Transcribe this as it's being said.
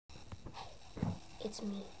It's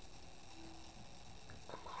me.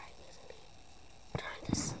 Alright,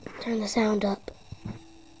 listen. Turn the sound up.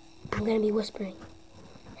 I'm gonna be whispering.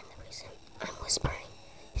 And the reason I'm whispering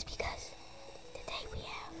is because today we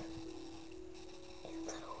have a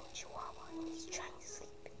little Chihuahua and he's trying to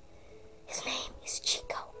sleep. His name is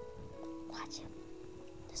Chico. Watch him.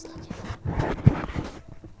 Just look at him.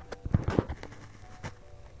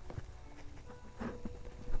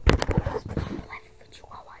 Let's begin the life of a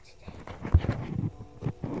Chihuahua today.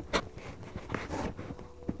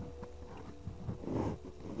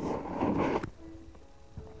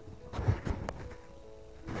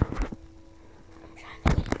 I'm trying to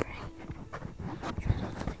get it right. I'm trying to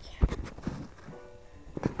look at the camera.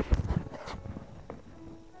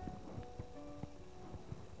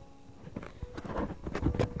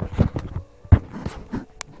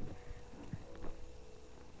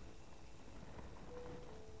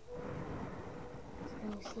 Can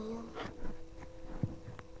you see him?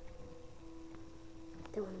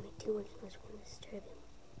 Don't want to make too much noise. We're going to disturb him.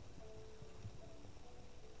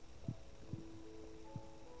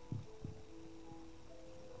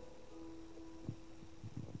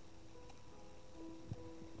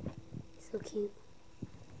 So cute.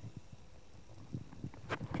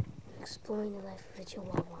 Exploring the life of a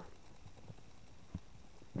Chihuahua.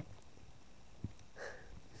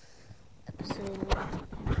 Episode 1.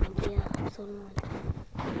 Yeah, episode 1.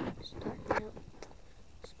 Starting out.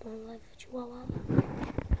 Exploring the life of a Chihuahua.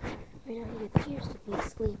 Right now he appears to be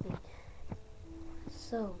sleeping.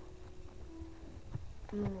 So,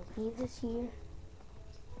 I'm going to leave this here.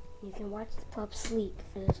 You can watch the pup sleep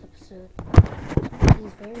for this episode.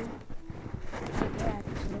 He's very bad,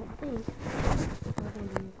 so I don't think we're going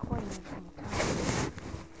to be recording this whole time.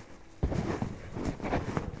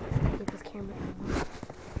 Get this camera on.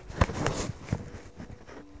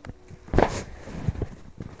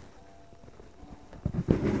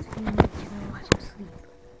 Watch him sleep.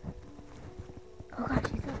 Oh gosh,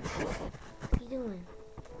 he's up. What are you doing?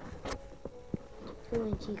 What are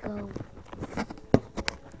you doing, Chico?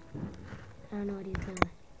 I don't know what he's doing.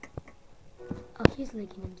 Oh, he's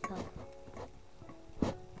licking himself.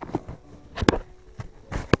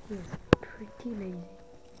 He's pretty lazy.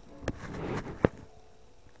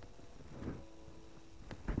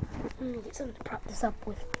 I'm gonna get something to prop this up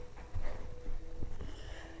with.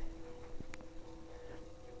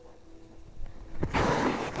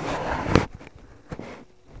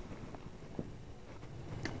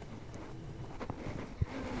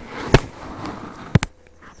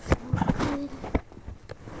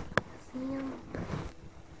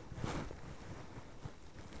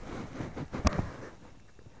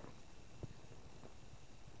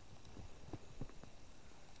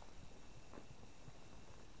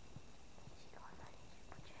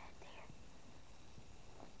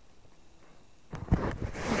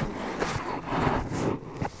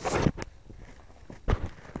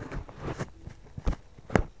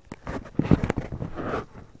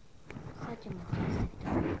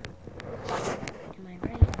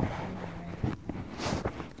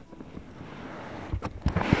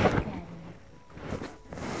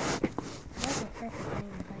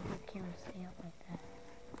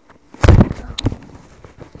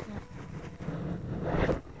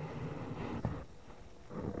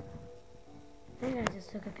 I think I just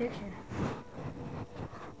took a picture.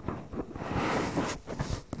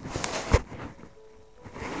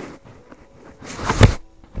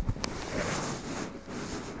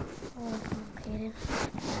 A little complicated.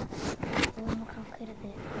 A little more complicated than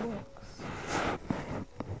it looks.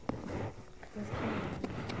 Because this camera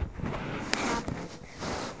is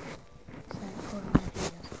so I record all my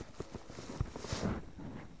videos.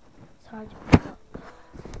 It's hard to pick up.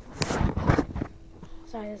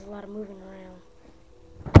 Sorry, there's a lot of moving around.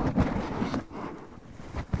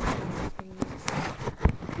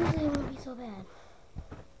 Usually it won't be so bad.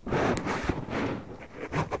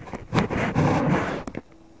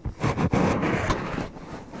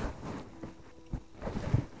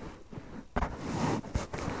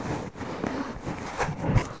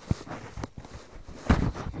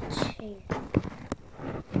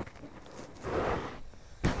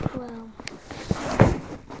 Well,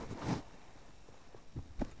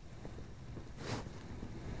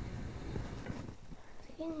 is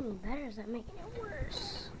it getting any better? Is that making it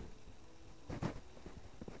worse?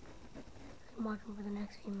 I'm watching for the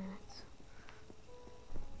next few minutes.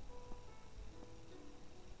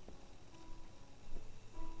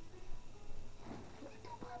 Look at the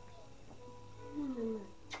puppy.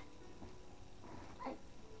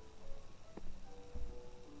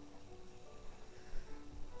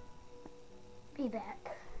 Be back.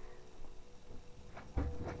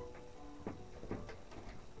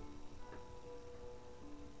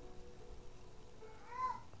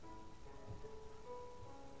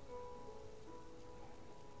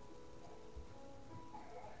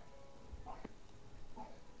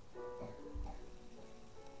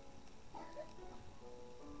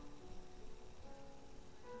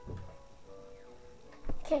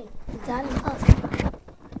 Okay, you got him up.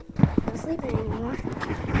 Not sleeping anymore.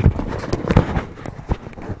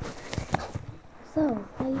 So,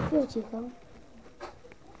 how you feel, Chico?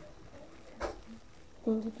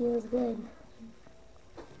 Think he feels good?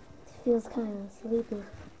 He feels kind of sleepy.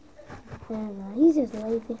 And he's just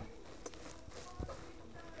lazy.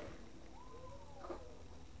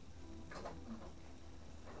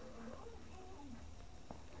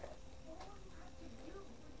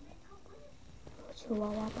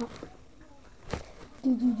 Chihuahua pop.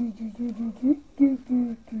 Do do do do do do do do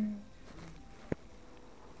do do.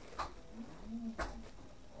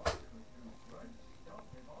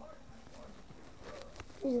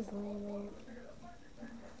 You're just laying there.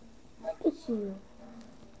 Look at you.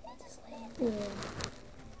 You're just laying there.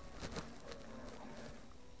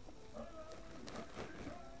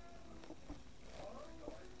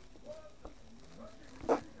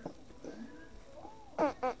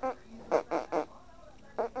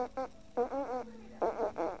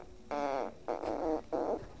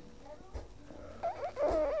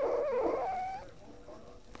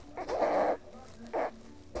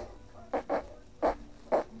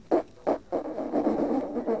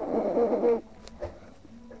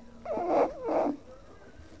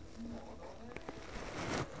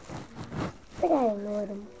 I think I ignored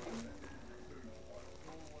him.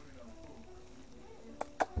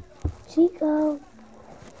 Chico.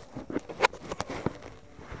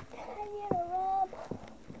 Can I get a rub?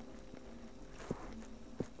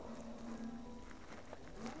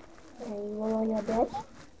 Are you all on your bed?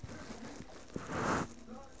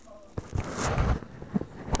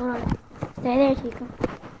 Alright, stay there, Chico.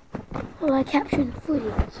 While I capture the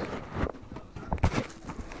footage.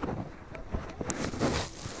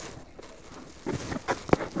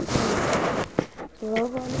 You're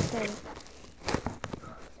over on the bed.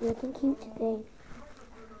 You're looking cute today.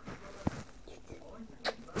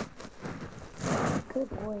 Good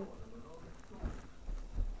boy.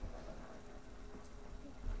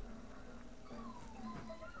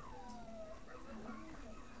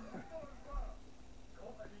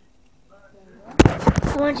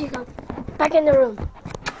 Come on, Chico. Back in the room.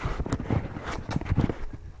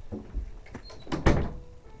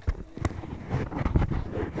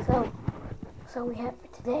 So we have for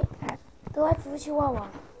today, The Life of a Chihuahua.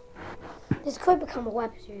 This could become a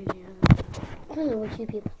web series, you know. I don't know what you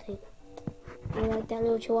people think. You like that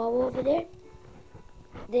little Chihuahua over there?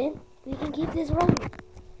 Then we can keep this rolling.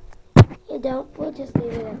 You don't, we'll just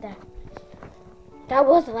leave it at that. That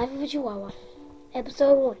was The Life of a Chihuahua,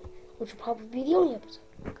 episode 1, which will probably be the only episode.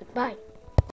 Goodbye.